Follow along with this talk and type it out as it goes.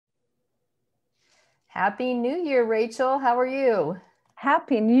Happy New Year, Rachel. How are you?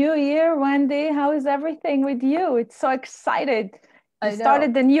 Happy New Year, Wendy. How is everything with you? It's so excited. You I know.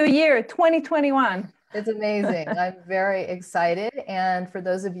 started the new year, 2021. It's amazing. I'm very excited. And for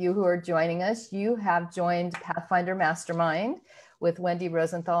those of you who are joining us, you have joined Pathfinder Mastermind with Wendy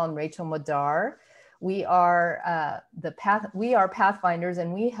Rosenthal and Rachel Madar. We are Pathfinders,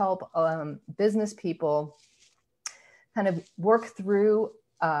 and we help business people kind of work through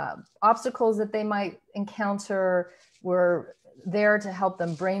obstacles that they might encounter. We're there to help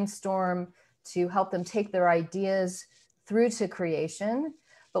them brainstorm, to help them take their ideas through to creation.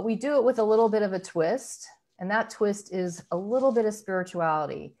 But we do it with a little bit of a twist. And that twist is a little bit of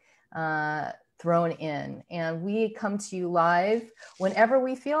spirituality thrown in. And we come to you live whenever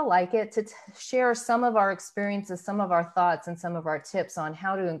we feel like it to share some of our experiences, some of our thoughts, and some of our tips on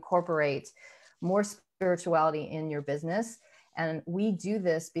how to incorporate more spirituality in your business. And we do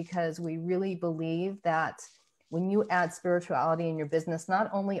this because we really believe that when you add spirituality in your business, not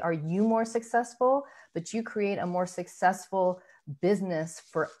only are you more successful, but you create a more successful business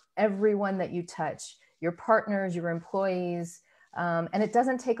for everyone that you touch, your partners, your employees. And it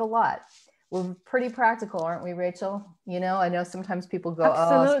doesn't take a lot. We're pretty practical, aren't we, Rachel? I know sometimes people go, oh,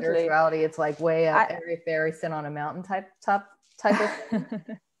 Absolutely. spirituality, it's like way up, I airy fairy, sit on a mountain type of thing.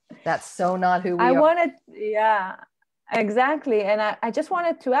 That's so not who I we are. wanted, yeah, exactly. And I just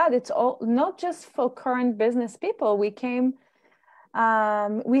wanted to add, it's all not just for current business people. We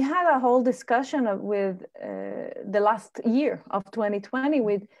had a whole discussion with the last year of 2020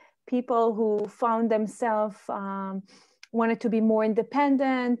 with people who found themselves wanted to be more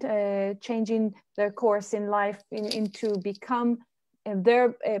independent, changing their course in life into become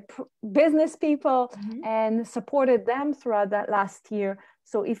their business people, and supported them throughout that last year.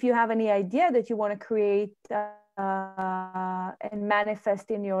 So if you have any idea that you want to create and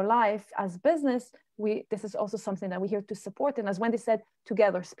manifest in your life as business, this is also something that we're here to support. And as Wendy said,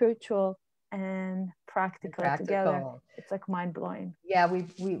 together, spiritual and practical together, it's like mind-blowing. Yeah, we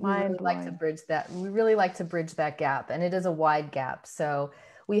really like to bridge that. We really like to bridge that gap, and it is a wide gap. So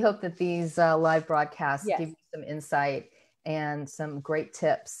we hope that these live broadcasts Yes. give you some insight and some great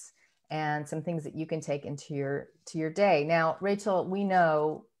tips and some things that you can take into your day. Now, Rachel, we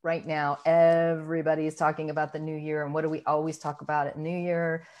know right now everybody is talking about the new year, and what do we always talk about at New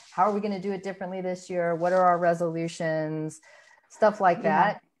Year? How are we going to do it differently this year? What are our resolutions? Stuff like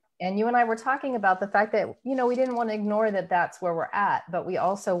that. And you and I were talking about the fact that, we didn't want to ignore that that's where we're at, but we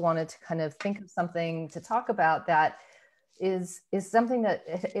also wanted to kind of think of something to talk about that is something that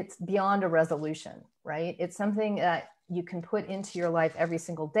it's beyond a resolution, right? It's something that you can put into your life every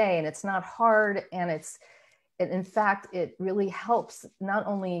single day, and it's not hard. And in fact, it really helps, not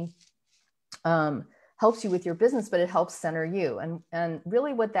only helps you with your business, but it helps center you. And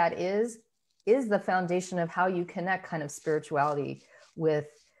really what that is the foundation of how you connect kind of spirituality with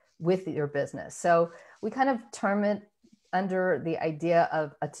your business. So we kind of term it under the idea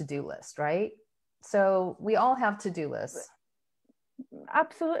of a to-do list, right? So we all have to-do lists.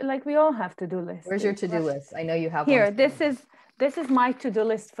 Absolutely, like we all have to-do lists. Where's your to-do list? I know you have here. one. This is my to-do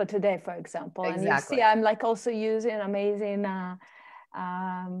list for today, for example. Exactly. And you see, I'm like also using amazing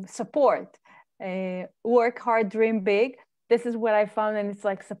support. Work hard, dream big. This is what I found, and it's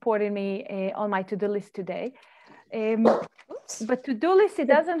like supporting me on my to-do list today. But to-do list, it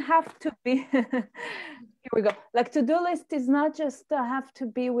doesn't have to be. Here we go. Like to-do list is not just have to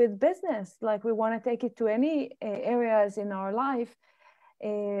be with business. Like we want to take it to any areas in our life,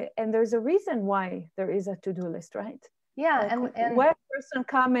 and there's a reason why there is a to-do list, right? Yeah, like and where a person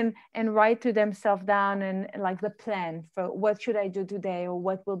come and write to themselves down and like the plan for what should I do today, or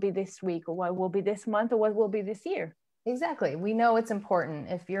what will be this week, or what will be this month, or what will be this year. Exactly. We know it's important.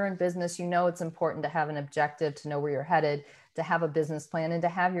 If you're in business, it's important to have an objective, to know where you're headed, to have a business plan, and to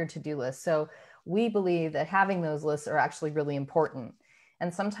have your to-do list. So we believe that having those lists are actually really important.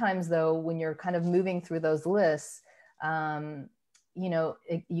 And sometimes though, when you're kind of moving through those lists,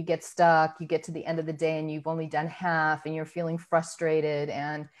 you get stuck, you get to the end of the day and you've only done half and you're feeling frustrated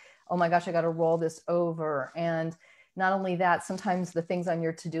and, oh my gosh, I got to roll this over. And not only that, sometimes the things on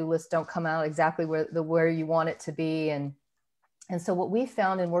your to-do list don't come out exactly where you want it to be. And so what we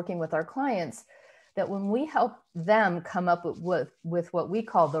found in working with our clients, that when we help them come up with what we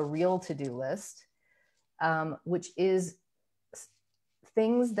call the real to-do list, which is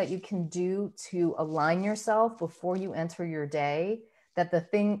things that you can do to align yourself before you enter your day, that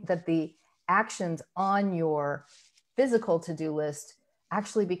the actions on your physical to-do list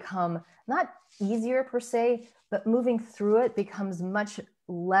actually become not easier per se, but moving through it becomes much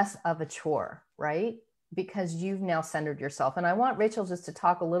less of a chore, right? because you've now centered yourself. And I want Rachel just to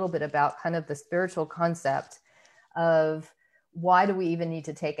talk a little bit about kind of the spiritual concept of why do we even need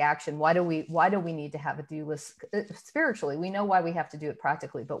to take action? Why do we need to have a do list spiritually? We know why we have to do it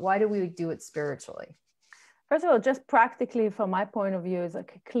practically, but why do we do it spiritually? First of all, just practically from my point of view, is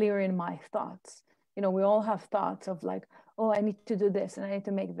like clearing my thoughts. You know, we all have thoughts of like, oh, I need to do this and I need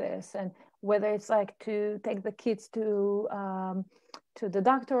to make this. And whether it's like to take the kids to the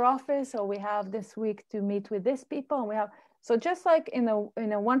doctor office, or we have this week to meet with these people, and we have, so just like in a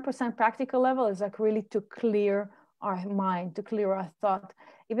 1% practical level, is like really to clear our mind, to clear our thought.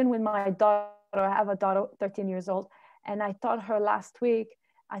 Even with my daughter, I have a daughter 13 years old, and I taught her last week,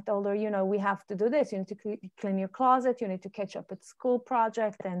 I told her, you know, we have to do this. You need to clean your closet. You need to catch up at school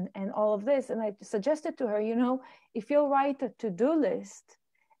project and all of this. And I suggested to her, you know, if you write a to-do list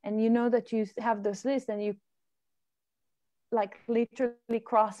and you know that you have this list and you like literally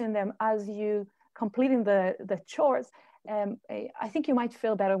crossing them as you completing the chores, I think you might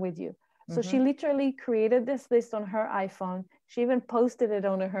feel better with you. So she literally created this list on her iPhone. She even posted it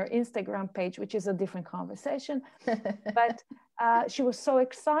on her Instagram page, which is a different conversation. But she was so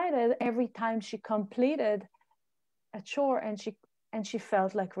excited every time she completed a chore, and she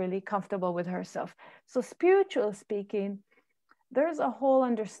felt like really comfortable with herself. So spiritually speaking, there's a whole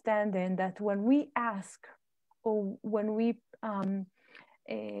understanding that when we ask, or when we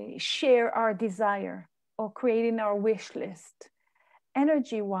share our desire, or creating our wish list,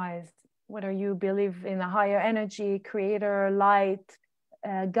 energy-wise, whether you believe in a higher energy, creator, light,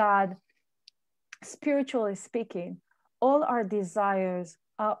 God, spiritually speaking, all our desires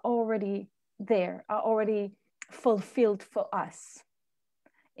are already there, are already fulfilled for us.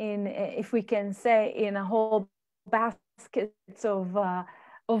 If we can say, in a whole baskets of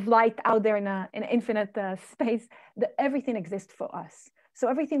light out there in an infinite space, that everything exists for us. So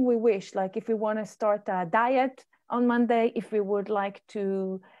everything we wish, like if we want to start a diet on Monday, if we would like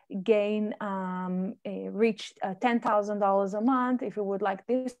to gain, reach $10,000 a month, if we would like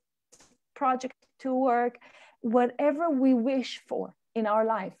this project to work, whatever we wish for in our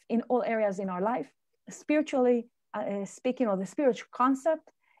life, in all areas in our life, spiritually speaking, or the spiritual concept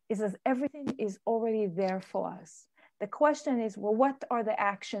is that everything is already there for us. The question is, well, what are the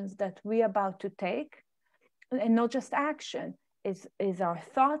actions that we are about to take? And not just action, is our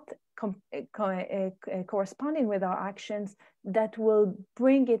thought corresponding with our actions that will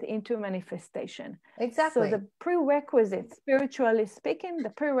bring it into manifestation. Exactly. So the prerequisite, spiritually speaking, the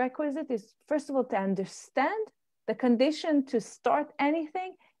prerequisite is, first of all, to understand the condition to start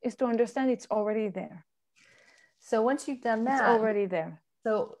anything is to understand it's already there. So once you've done that, it's already there.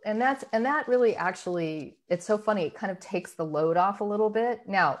 So, and that really actually, it's so funny. It kind of takes the load off a little bit.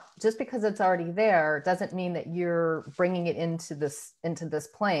 Now, just because it's already there doesn't mean that you're bringing it into this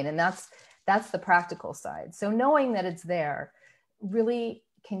plane. And that's the practical side. So knowing that it's there really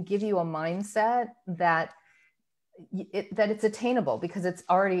can give you a mindset that it's attainable, because it's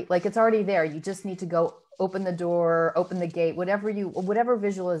already there. You just need to go open the door, open the gate, whatever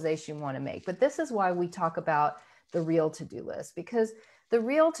visualization you want to make. But this is why we talk about the real to-do list, because the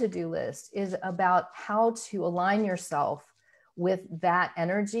real to-do list is about how to align yourself with that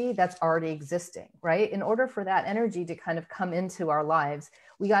energy that's already existing, right? In order for that energy to kind of come into our lives,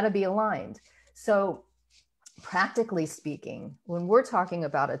 we got to be aligned. So practically speaking, when we're talking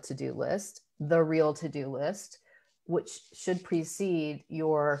about a to-do list, the real to-do list, which should precede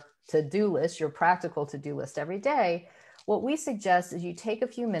your to-do list, your practical to-do list every day, what we suggest is you take a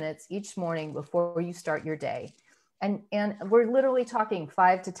few minutes each morning before you start your day. And we're literally talking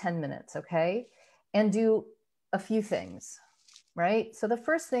 5 to 10 minutes, okay? And do a few things, right? So the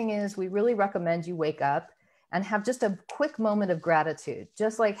first thing is, we really recommend you wake up and have just a quick moment of gratitude.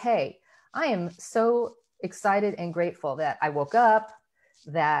 Just like, hey, I am so excited and grateful that I woke up,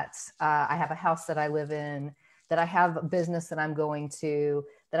 that I have a house that I live in, that I have a business that I'm going to,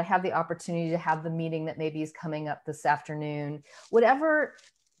 that I have the opportunity to have the meeting that maybe is coming up this afternoon, whatever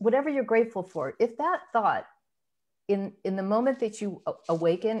you're grateful for. If that thought in the moment that you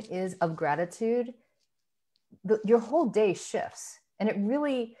awaken is of gratitude, your whole day shifts, and it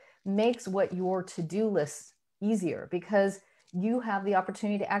really makes what your to-do list easier, because you have the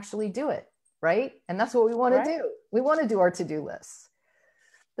opportunity to actually do it, right? And that's what we want to do. We want to do our to-do lists.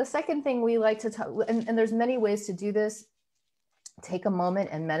 The second thing we like to talk, and there's many ways to do this, take a moment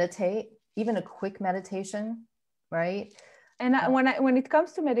and meditate, even a quick meditation, right? And when it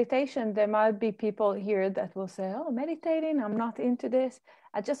comes to meditation, there might be people here that will say, oh, meditating, I'm not into this.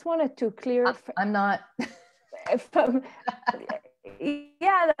 I just wanted to clear. I'm not. Yeah,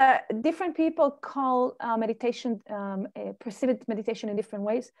 Yeah, different people call meditation, perceive meditation in different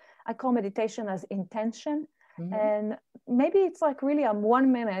ways. I call meditation as intention. Mm-hmm. And maybe it's like really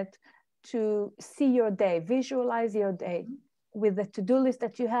 1 minute to see your day, visualize your day with the to-do list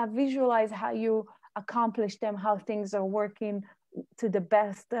that you have, visualize how you accomplish them, how things are working to the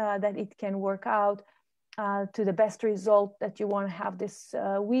best that it can work out, to the best result that you want to have this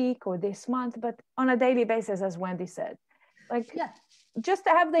week or this month, but on a daily basis, as Wendy said. Like, Yeah. Just to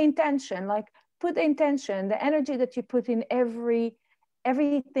have the intention, like put the intention, the energy that you put in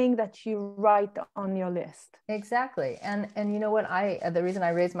everything that you write on your list. Exactly. And you know what, the reason I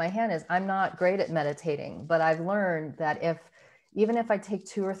raised my hand is I'm not great at meditating, but I've learned that even if I take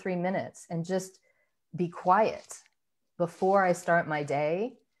 2 or 3 minutes and just be quiet before I start my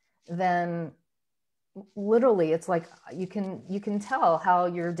day, then literally it's like you can tell how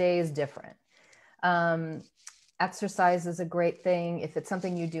your day is different. Exercise is a great thing. If it's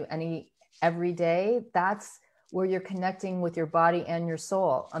something you do every day, that's where you're connecting with your body and your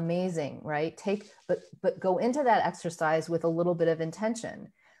soul. Amazing, right? But go into that exercise with a little bit of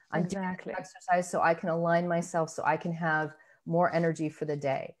intention. I'm Exactly. doing exercise so I can align myself, so I can have more energy for the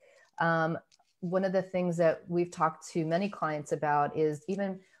day. One of the things that we've talked to many clients about is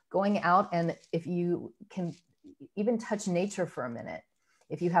even going out, and if you can even touch nature for a minute.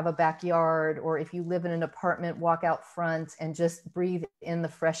 If you have a backyard, or if you live in an apartment, walk out front and just breathe in the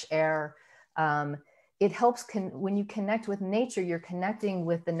fresh air. It helps when you connect with nature, you're connecting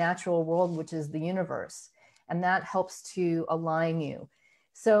with the natural world, which is the universe. And that helps to align you.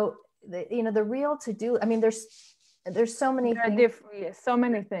 So, the real to-do, I mean, there's so many things. So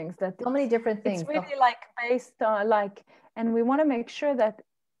many things So many different things. It's really like based on and we want to make sure that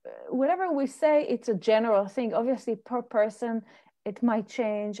whatever we say, it's a general thing. Obviously, per person, it might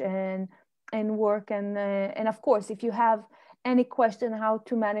change and work. And of course, if you have any question how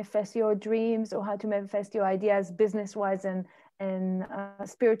to manifest your dreams or how to manifest your ideas business wise and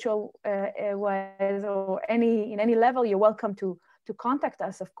spiritual wise, or in any level, you're welcome to contact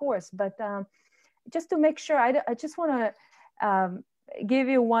us, of course. But just to make sure, I just want to give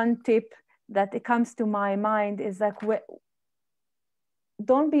you one tip that it comes to my mind is like,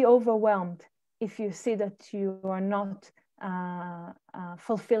 don't be overwhelmed if you see that you are not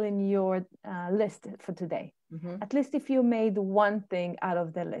fulfilling your list for today. Mm-hmm. At least if you made one thing out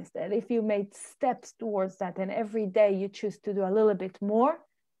of the list, and if you made steps towards that, and every day you choose to do a little bit more,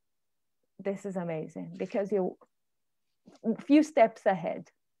 this is amazing, because you're a few steps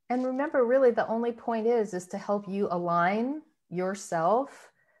ahead. And remember, really, the only point is to help you align yourself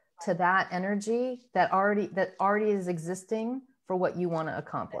to that energy that already is existing for what you want to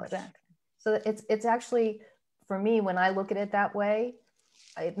accomplish. Exactly. So it's actually, for me, when I look at it that way,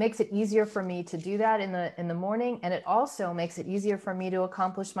 it makes it easier for me to do that in the morning. And it also makes it easier for me to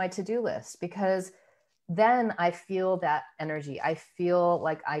accomplish my to-do list, because then I feel that energy. I feel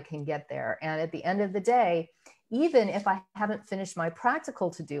like I can get there. And at the end of the day, even if I haven't finished my practical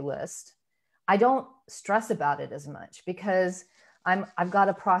to-do list, I don't stress about it as much, because I've got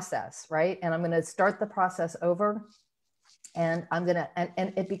a process, right? And I'm going to start the process over, and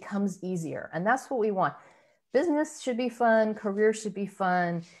and it becomes easier. And that's what we want. Business should be fun. Career should be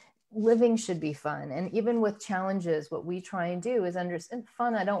fun. Living should be fun. And even with challenges, what we try and do is understand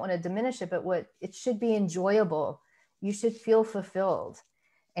fun. I don't want to diminish it, but it should be enjoyable. You should feel fulfilled.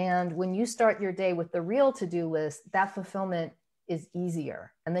 And when you start your day with the real to-do list, that fulfillment is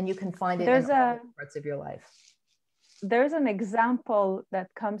easier. And then you can find it in all parts of your life. There's an example that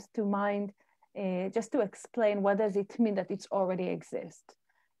comes to mind, just to explain what does it mean that it's already exist.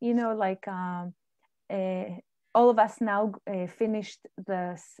 Like all of us now finished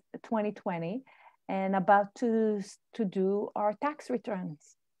the 2020 and about to do our tax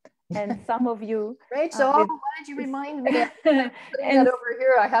returns. And some of you, Rachel, why did you remind me? Putting that over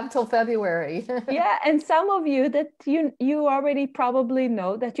here, I have till February. Yeah, and some of you that you already probably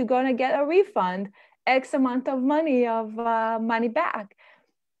know that you're going to get a refund, X amount of money money back.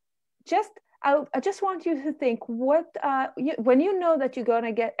 I just want you to think when you know that you're going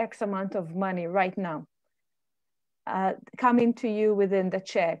to get X amount of money right now, coming to you within the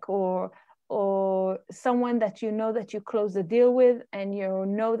check, or someone that you know that you close the deal with, and you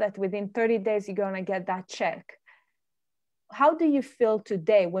know that within 30 days you're going to get that check. How do you feel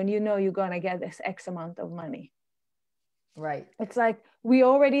today when you know you're going to get this X amount of money? Right. It's like, we're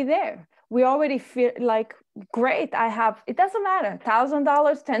already there. We already feel like, great, it doesn't matter,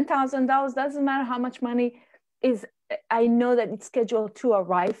 $1,000, $10,000, doesn't matter how much money is, I know that it's scheduled to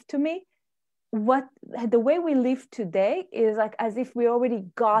arrive to me. what the way we live today is like as if we already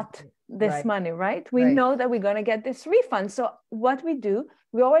got this Right. money, right? We Right. know that we're going to get this refund. So what we do,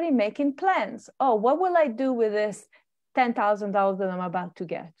 we're already making plans. Oh, what will I do with this $10,000 that I'm about to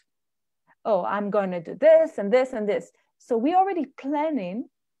get? Oh, I'm going to do this and this and this. So we're already planning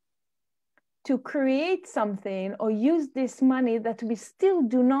to create something or use this money that we still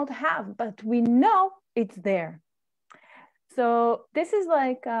do not have, but we know it's there. So this is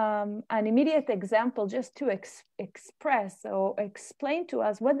like an immediate example just to express or explain to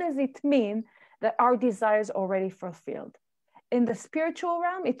us what does it mean that our desires already fulfilled. In the spiritual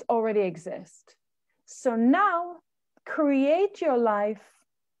realm, it already exists. So now create your life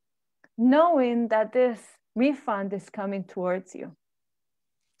knowing that this refund is coming towards you.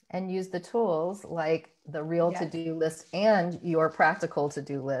 And use the tools like the real to-do list and your practical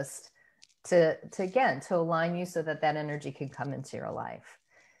to-do list to again, to align you so that that energy can come into your life.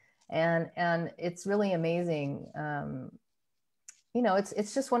 And it's really amazing. You know,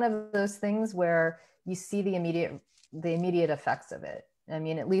 it's just one of those things where you see the immediate effects of it. I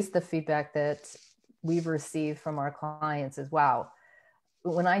mean, at least the feedback that we've received from our clients is, wow,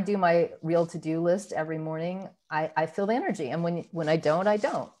 when I do my real to-do list every morning, I feel the energy. And when I don't, I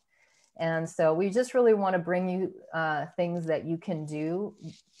don't. And so we just really want to bring you things that you can do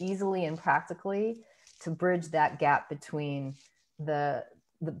easily and practically to bridge that gap between the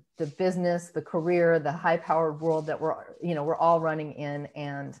business, the career, the high-powered world that we're all running in,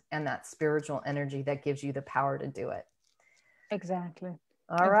 and that spiritual energy that gives you the power to do it. Exactly.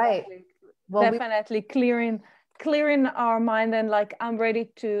 All right. Well, definitely clearing our mind, and like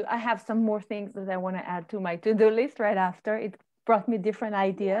I have some more things that I want to add to my to-do list right after. It brought me different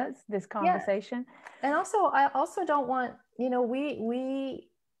ideas, this conversation. Yeah. And also, I also don't want,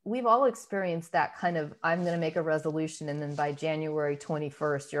 we've all experienced that kind of, I'm going to make a resolution, and then by January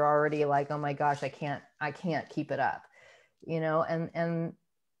 21st, you're already like, oh my gosh, I can't keep it up, and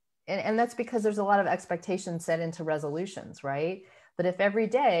that's because there's a lot of expectations set into resolutions, right? But if every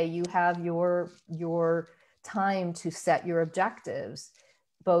day you have your time to set your objectives,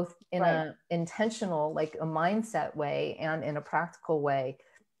 both in a intentional, like a mindset way, and in a practical way,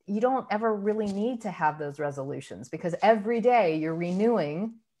 you don't ever really need to have those resolutions, because every day you're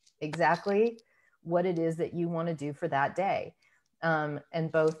renewing exactly what it is that you want to do for that day.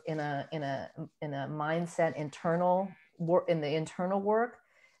 And both in a mindset internal work, in the internal work,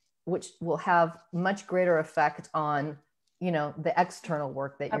 which will have much greater effect on the external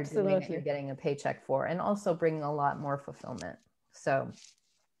work that you're doing, that you're getting a paycheck for, and also bringing a lot more fulfillment. So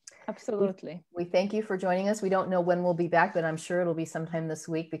absolutely, we thank you for joining us. We don't know when we'll be back, but I'm sure it'll be sometime this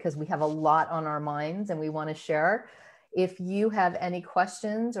week, because we have a lot on our minds and we want to share. If you have any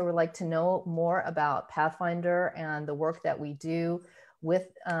questions or would like to know more about Pathfinder and the work that we do with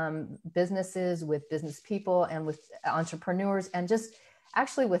businesses, with business people, and with entrepreneurs, and just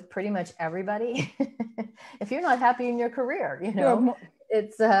actually with pretty much everybody, if you're not happy in your career,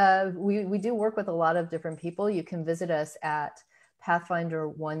 it's we do work with a lot of different people. You can visit us at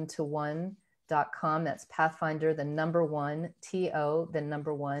pathfinder1to1.com. That's Pathfinder, the number one, TO, the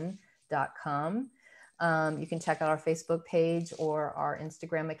number one.com. You can check out our Facebook page or our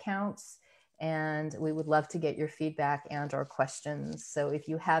Instagram accounts, and we would love to get your feedback and our questions. So if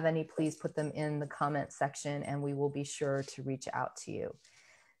you have any, please put them in the comment section and we will be sure to reach out to you.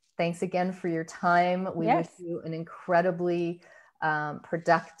 Thanks again for your time. We wish you an incredibly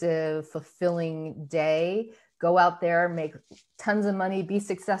productive, fulfilling day. Go out there, make tons of money, be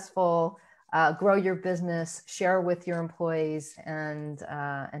successful, grow your business, share with your employees, and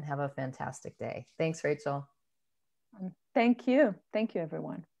have a fantastic day. Thanks, Rachel. Thank you. Thank you,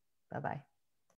 everyone. Bye-bye.